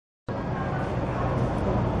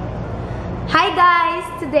Hi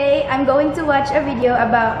guys! Today I'm going to watch a video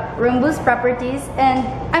about rhombus properties and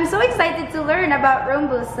I'm so excited to learn about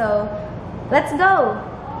rhombus, so let's go!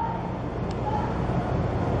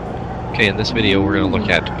 Okay, in this video we're going to look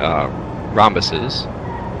at rhombuses,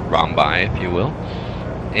 rhombi if you will,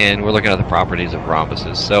 and we're looking at the properties of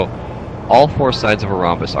rhombuses. So all four sides of a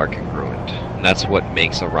rhombus are congruent, and that's what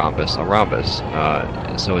makes a rhombus a rhombus.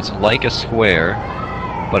 So it's like a square,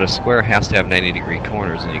 but a square has to have 90-degree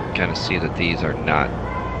corners, and you can kind of see that these are not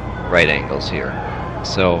right angles here.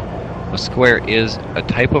 So a square is a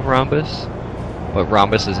type of rhombus, but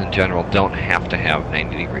rhombuses in general don't have to have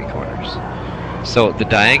 90-degree corners. So the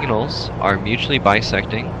diagonals are mutually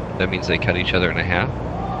bisecting, that means they cut each other in half,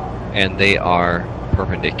 and they are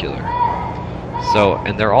perpendicular. So,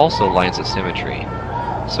 and they're also lines of symmetry.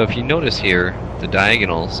 So if you notice here, the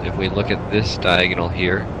diagonals, if we look at this diagonal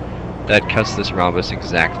here, that cuts this rhombus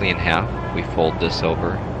exactly in half. If we fold this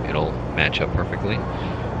over, it'll match up perfectly.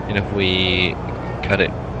 And if we cut it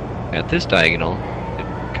at this diagonal,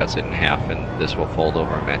 it cuts it in half, and this will fold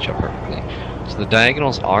over and match up perfectly. So the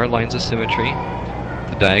diagonals are lines of symmetry.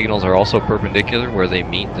 The diagonals are also perpendicular where they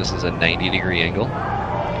meet. This is a 90-degree angle.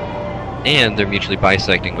 And they're mutually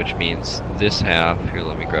bisecting, which means this half, here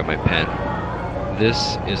let me grab my pen,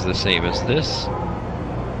 this is the same as this,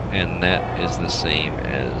 and that is the same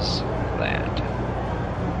as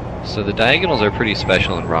that. So the diagonals are pretty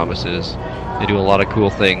special in rhombuses. They do a lot of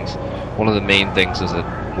cool things. One of the main things is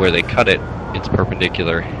that where they cut it, it's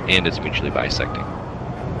perpendicular and it's mutually bisecting.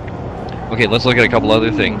 Okay, let's look at a couple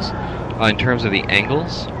other things. In terms of the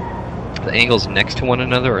angles next to one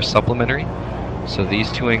another are supplementary. So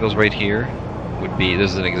these two angles right here would be,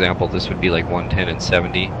 this is an example, this would be like 110 and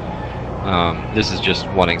 70. This is just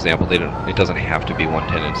one example. It doesn't have to be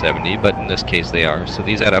 110 and 70, but in this case they are. So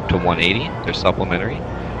these add up to 180. They're supplementary.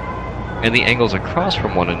 And the angles across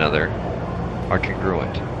from one another are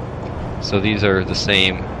congruent. So these are the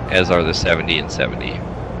same as are the 70 and 70.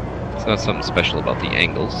 It's not something special about the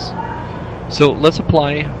angles. So let's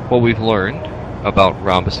apply what we've learned about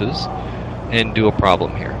rhombuses and do a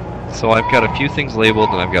problem here. So I've got a few things labeled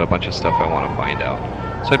and I've got a bunch of stuff I want to find out.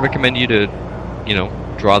 So I'd recommend you to,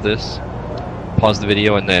 draw this, pause the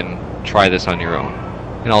video, and then try this on your own.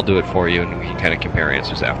 And I'll do it for you and we can kind of compare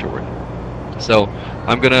answers afterward. So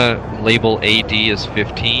I'm going to label AD as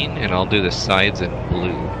 15 and I'll do the sides in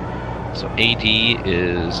blue. So AD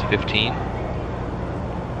is 15.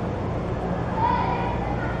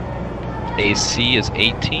 AC is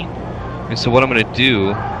 18. And so what I'm going to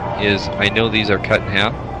do is, I know these are cut in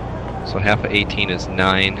half. So half of 18 is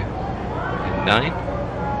 9 and 9.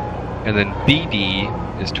 And then BD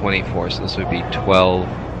is 24, so this would be 12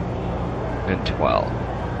 and 12.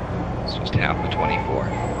 It's just half of 24.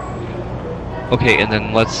 Okay, and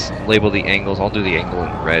then let's label the angles. I'll do the angle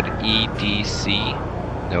in red. EDC,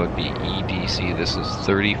 that would be EDC. This is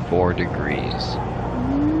 34 degrees.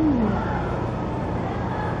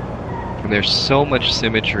 And there's so much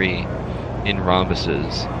symmetry in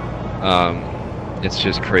rhombuses. It's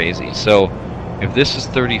just crazy. So if this is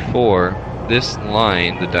 34, this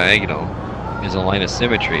line, the diagonal, is a line of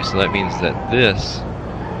symmetry, so that means that this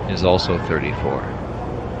is also 34.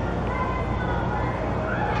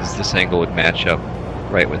 Because this angle would match up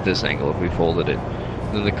right with this angle if we folded it.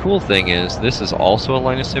 And then the cool thing is, this is also a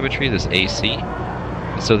line of symmetry, this AC.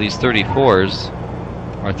 And so these 34s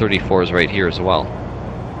are 34s right here as well.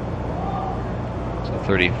 So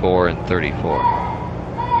 34 and 34.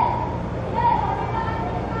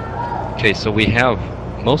 Okay, so we have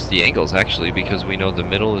most of the angles actually, because we know the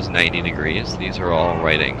middle is 90 degrees. These are all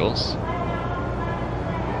right angles.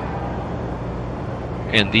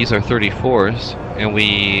 And these are 34s, and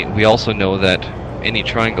we also know that any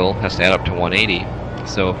triangle has to add up to 180.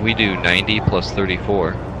 So if we do 90 plus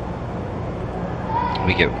 34,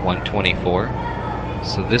 we get 124.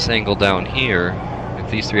 So this angle down here,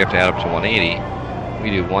 if these three have to add up to 180,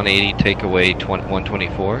 we do 180 take away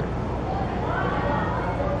 124.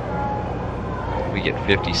 We get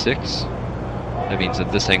 56. That means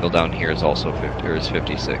that this angle down here is also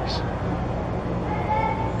 56.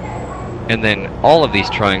 And then all of these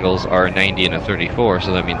triangles are 90 and a 34,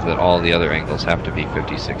 so that means that all the other angles have to be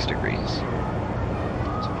 56 degrees.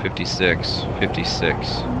 So 56,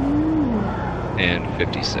 56, and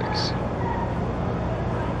 56.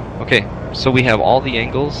 Okay, so we have all the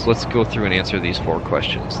angles. Let's go through and answer these four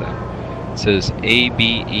questions then. It says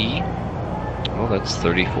ABE. Well, that's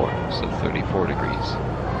 34, so 34 degrees.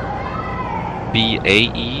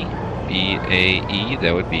 BAE,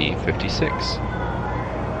 that would be 56.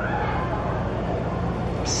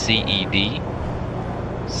 CED,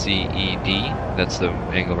 that's the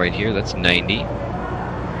angle right here, that's 90.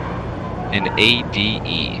 and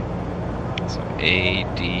ADE. So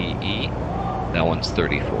ADE, that one's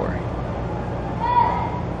 34.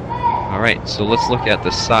 Alright, so let's look at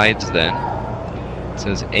the sides then. It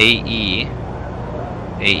says AE.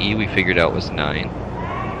 AE we figured out was 9.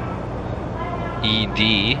 ED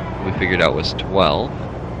we figured out was 12.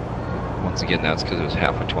 Once again, that's because it was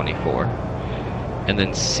half of 24. And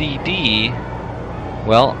then CD,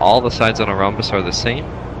 well, all the sides on a rhombus are the same.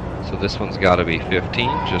 So this one's got to be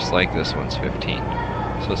 15, just like this one's 15.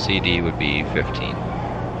 So CD would be 15.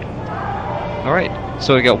 Alright,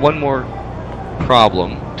 so we got one more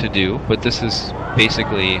problem to do, but this is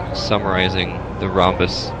basically summarizing the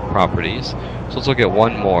rhombus properties. So let's look at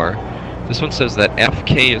one more. This one says that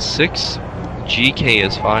FK is 6, GK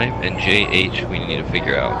is 5, and JH we need to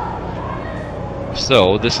figure out.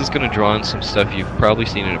 So this is going to draw on some stuff you've probably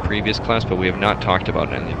seen in a previous class, but we have not talked about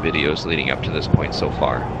in any videos leading up to this point so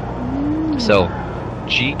far. So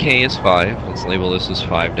GK is 5. Let's label this as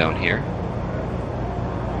 5 down here.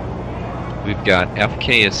 We've got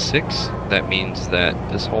FK is 6. That means that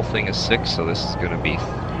this whole thing is 6, so this is going to be,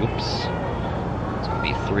 oops, it's going to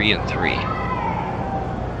be 3 and 3.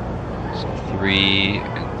 So 3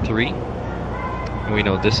 and 3. And we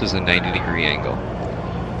know this is a 90-degree angle.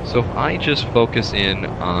 So if I just focus in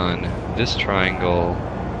on this triangle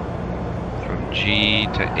from G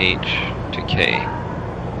to H to K,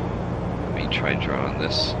 let me try drawing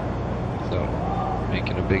this. So,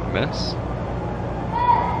 making a big mess.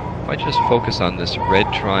 If I just focus on this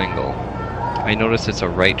red triangle, I notice it's a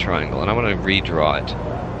right triangle, and I'm going to redraw it.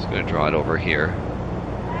 I'm just going to draw it over here.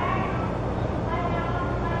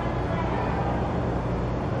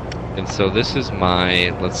 And so this is my,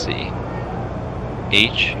 let's see,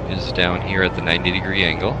 H is down here at the 90-degree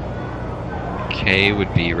angle. K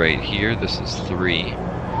would be right here. This is 3.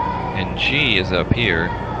 And G is up here.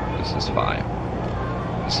 This is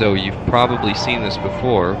 5. So you've probably seen this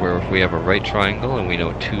before, where if we have a right triangle and we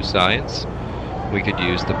know 2 sides, we could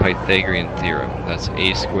use the Pythagorean theorem. That's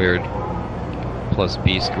a squared plus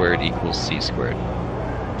b squared equals c squared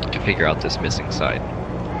to figure out this missing side.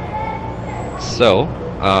 So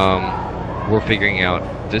we're figuring out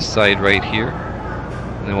this side right here.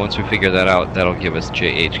 And then once we figure that out, that'll give us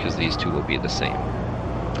JH, because these two will be the same.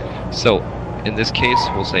 So, in this case,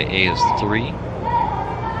 we'll say A is 3.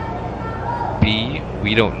 B,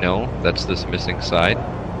 we don't know. That's this missing side.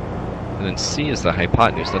 And then C is the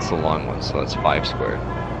hypotenuse. That's the long one, so that's 5 squared.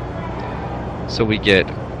 So we get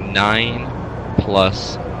 9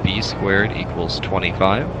 plus B squared equals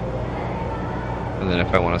 25. And then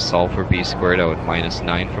if I want to solve for B squared, I would minus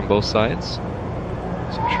 9 from both sides.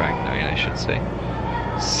 Subtract 9, I should say.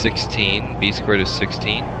 16, b squared is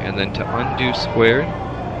 16, and then to undo squared,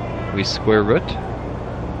 we square root,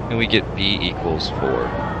 and we get b equals 4.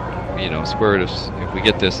 You know, square root of, if we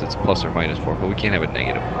get this, it's plus or minus 4, but we can't have a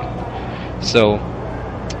negative one. So,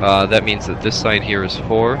 that means that this side here is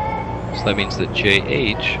 4, so that means that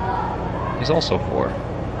JH is also 4.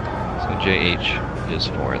 So JH is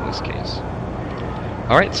 4 in this case.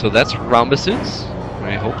 Alright, so that's rhombuses.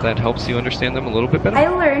 I hope that helps you understand them a little bit better. I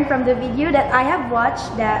learned from the video that I have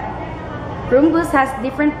watched that rhombus has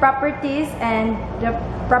different properties, and the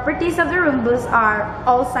properties of the rhombus are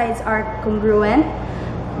all sides are congruent,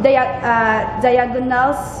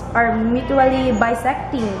 diagonals are mutually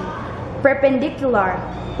bisecting, perpendicular,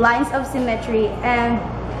 lines of symmetry, and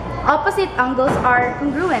opposite angles are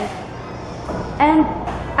congruent. And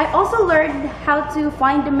I also learned how to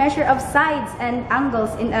find the measure of sides and angles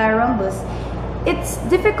in a rhombus. It's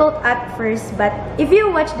difficult at first, but if you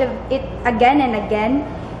watch it again and again,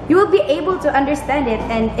 you will be able to understand it,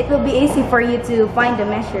 and it will be easy for you to find the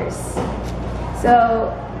measures. So,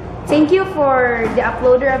 thank you for the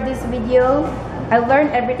uploader of this video. I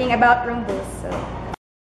learned everything about rhombus. So.